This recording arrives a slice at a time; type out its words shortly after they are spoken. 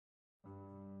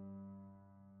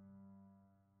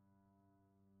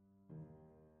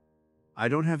I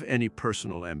don't have any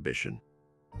personal ambition.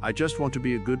 I just want to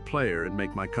be a good player and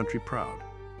make my country proud.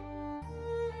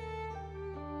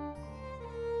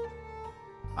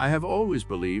 I have always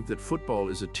believed that football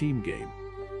is a team game,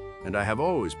 and I have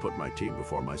always put my team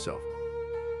before myself.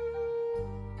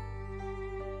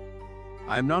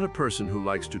 I am not a person who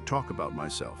likes to talk about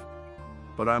myself,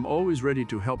 but I'm always ready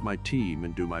to help my team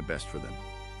and do my best for them.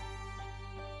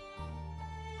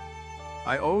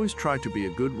 I always try to be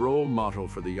a good role model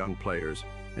for the young players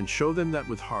and show them that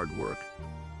with hard work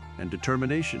and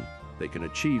determination, they can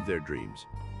achieve their dreams.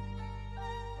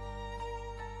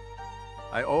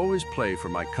 I always play for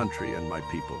my country and my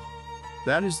people.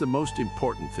 That is the most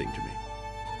important thing to me.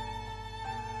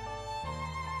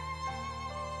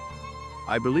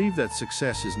 I believe that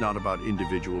success is not about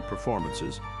individual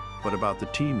performances, but about the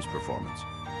team's performance.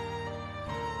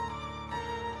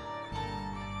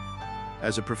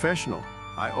 As a professional,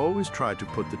 I always try to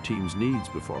put the team's needs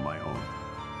before my own.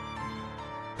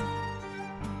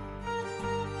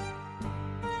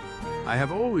 I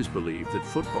have always believed that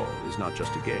football is not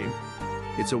just a game,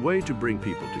 it's a way to bring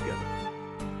people together.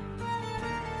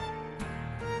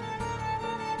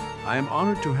 I am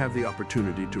honored to have the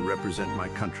opportunity to represent my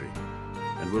country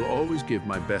and will always give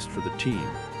my best for the team.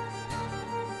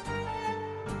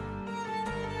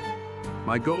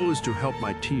 My goal is to help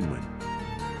my team win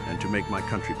and to make my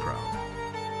country proud.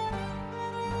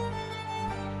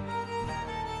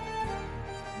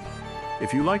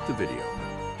 If you like the video,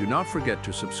 do not forget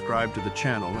to subscribe to the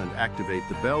channel and activate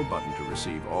the bell button to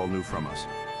receive all new from us.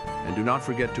 And do not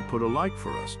forget to put a like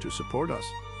for us to support us.